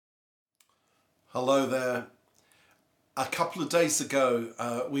Hello there. A couple of days ago,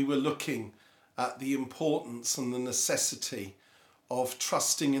 we were looking at the importance and the necessity of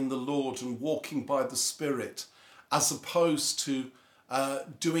trusting in the Lord and walking by the Spirit, as opposed to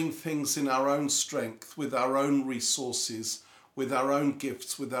doing things in our own strength, with our own resources, with our own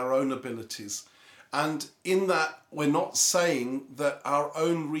gifts, with our own abilities. And in that, we're not saying that our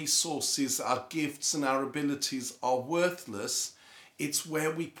own resources, our gifts and our abilities are worthless. It's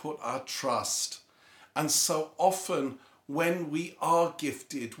where we put our trust. And so often when we are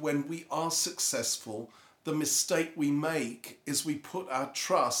gifted, when we are successful, the mistake we make is we put our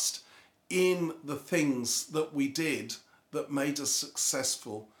trust in the things that we did that made us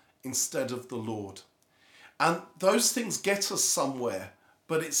successful instead of the Lord. And those things get us somewhere,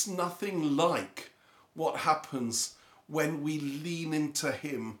 but it's nothing like what happens when we lean into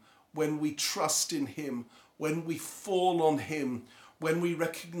Him, when we trust in Him, when we fall on Him, when we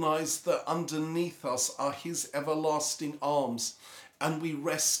recognize that underneath us are His everlasting arms, and we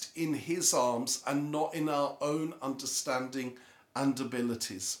rest in His arms and not in our own understanding and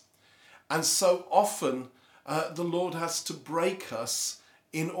abilities. And so often the Lord has to break us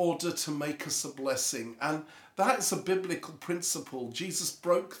in order to make us a blessing. And that is a biblical principle. Jesus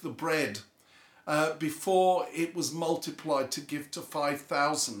broke the bread before it was multiplied to give to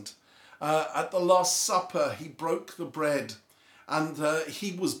 5,000. At the Last Supper, He broke the bread and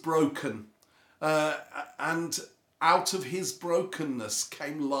He was broken. And out of His brokenness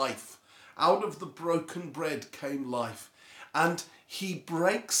came life. Out of the broken bread came life. And He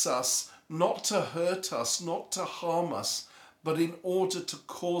breaks us not to hurt us, not to harm us, but in order to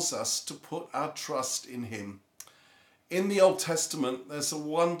cause us to put our trust in Him. In the Old Testament, there's a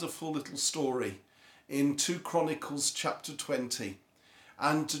wonderful little story in 2 Chronicles chapter 20.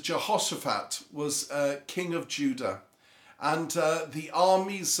 And Jehoshaphat was king of Judah. And the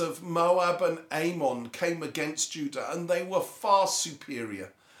armies of Moab and Ammon came against Judah, and they were far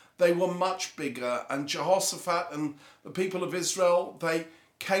superior. They were much bigger. And Jehoshaphat and the people of Israel, they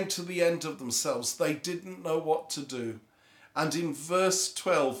came to the end of themselves. They didn't know what to do. And in verse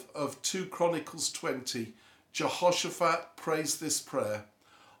 12 of 2 Chronicles 20, Jehoshaphat prays this prayer: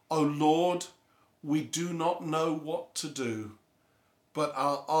 "O Lord, we do not know what to do, but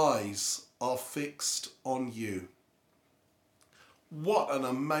our eyes are fixed on you." What an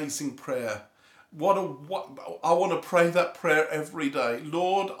amazing prayer. I want to pray that prayer every day.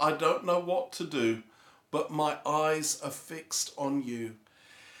 Lord, I don't know what to do, but my eyes are fixed on you.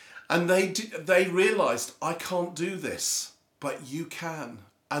 And they realized, I can't do this, but you can.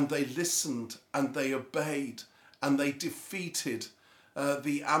 And they listened and they obeyed and they defeated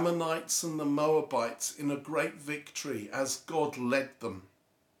the Ammonites and the Moabites in a great victory as God led them.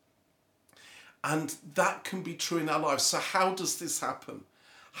 And that can be true in our lives. So how does this happen?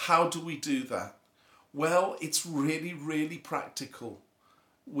 How do we do that? Well, it's really, really practical.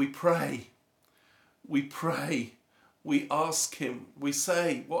 We pray. We pray. We ask Him. We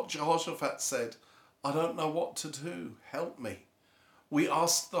say what Jehoshaphat said: I don't know what to do. Help me. We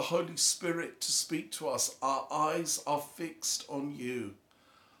ask the Holy Spirit to speak to us. Our eyes are fixed on you.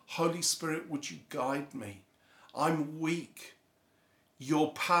 Holy Spirit, would you guide me? I'm weak.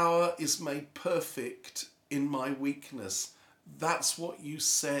 Your power is made perfect in my weakness. That's what you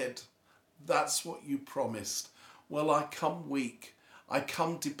said. That's what you promised. Well, I come weak. I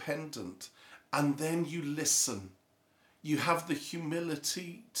come dependent. And then you listen. You have the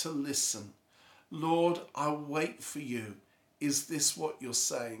humility to listen. Lord, I wait for you. Is this what you're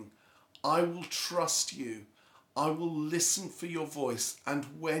saying? I will trust you. I will listen for your voice. And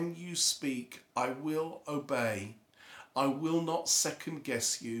when you speak, I will obey. I will not second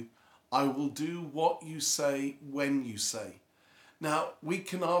guess you. I will do what you say when you say. Now, we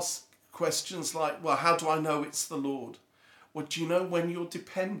can ask questions like, well, how do I know it's the Lord? Well, do you know, when you're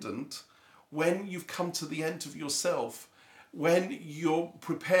dependent, when you've come to the end of yourself, when you're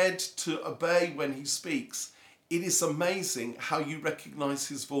prepared to obey when He speaks, it is amazing how you recognize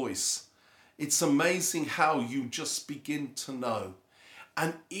His voice. It's amazing how you just begin to know.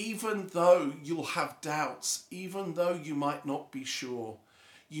 And even though you'll have doubts, even though you might not be sure,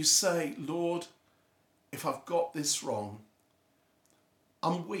 you say, Lord, if I've got this wrong,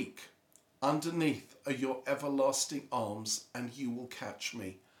 I'm weak. Underneath are your everlasting arms, and you will catch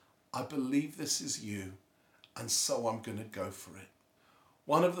me. I believe this is you, and so I'm going to go for it.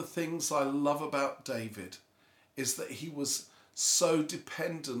 One of the things I love about David is that he was so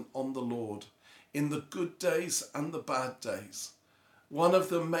dependent on the Lord in the good days and the bad days. One of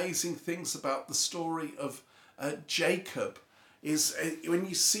the amazing things about the story of Jacob is when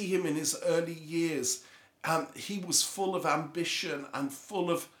you see him in his early years, he was full of ambition and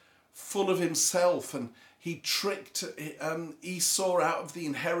full of full of himself, and he tricked Esau out of the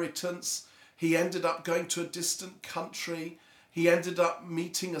inheritance. He ended up going to a distant country. He ended up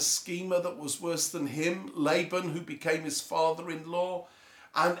meeting a schemer that was worse than him, Laban, who became his father-in-law.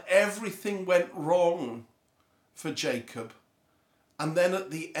 And everything went wrong for Jacob. And then at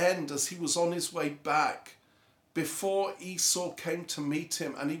the end, as he was on his way back, before Esau came to meet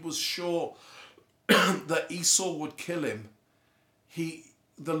him, and he was sure that Esau would kill him,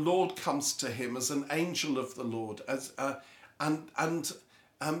 the Lord comes to him as an angel of the Lord, and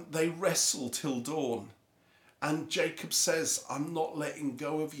they wrestle till dawn. And Jacob says, I'm not letting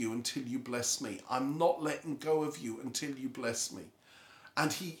go of you until you bless me. I'm not letting go of you until you bless me.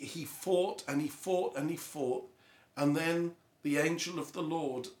 And he fought and he fought and he fought. And then the angel of the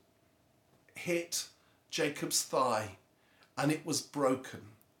Lord hit Jacob's thigh, and it was broken.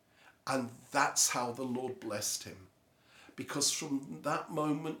 And that's how the Lord blessed him. Because from that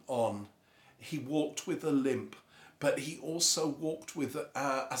moment on, he walked with a limp, but he also walked with,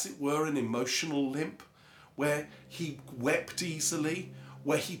 as it were, an emotional limp, where he wept easily,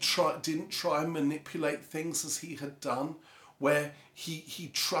 where he didn't try and manipulate things as he had done, where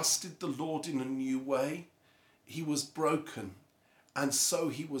he trusted the Lord in a new way. He was broken, and so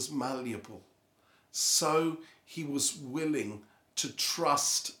he was malleable. So he was willing to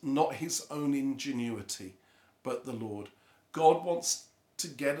trust not his own ingenuity, but the Lord. God wants to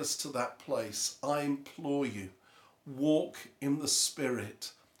get us to that place. I implore you, walk in the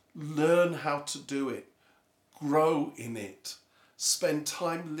Spirit. Learn how to do it. Grow in it. Spend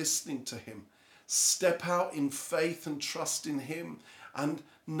time listening to him. Step out in faith and trust in him, and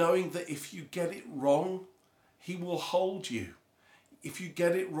knowing that if you get it wrong, he will hold you. If you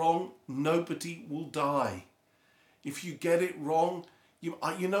get it wrong, nobody will die. If you get it wrong, you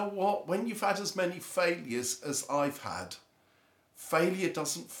know what? When you've had as many failures as I've had, failure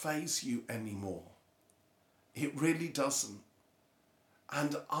doesn't faze you anymore. It really doesn't.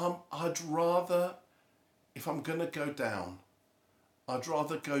 And I'd rather, if I'm going to go down, I'd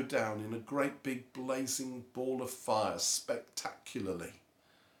rather go down in a great big blazing ball of fire spectacularly,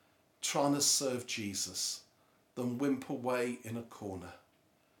 trying to serve Jesus, than whimper away in a corner.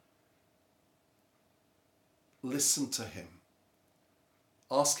 Listen to him.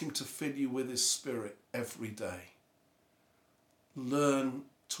 Ask him to fill you with his Spirit every day. Learn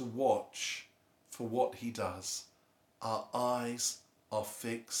to watch for what he does. Our eyes are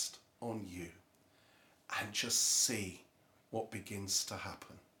fixed on you, and just see what begins to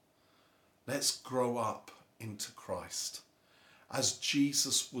happen. Let's grow up into Christ. As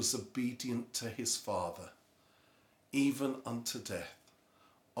Jesus was obedient to his Father, even unto death,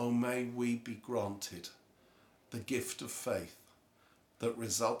 oh, may we be granted the gift of faith that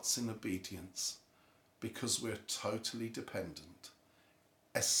results in obedience, because we're totally dependent,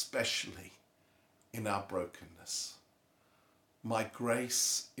 especially in our brokenness. My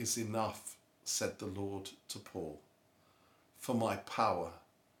grace is enough, said the Lord to Paul, for my power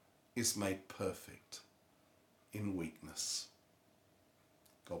is made perfect in weakness.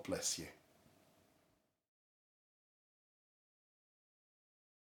 God bless you.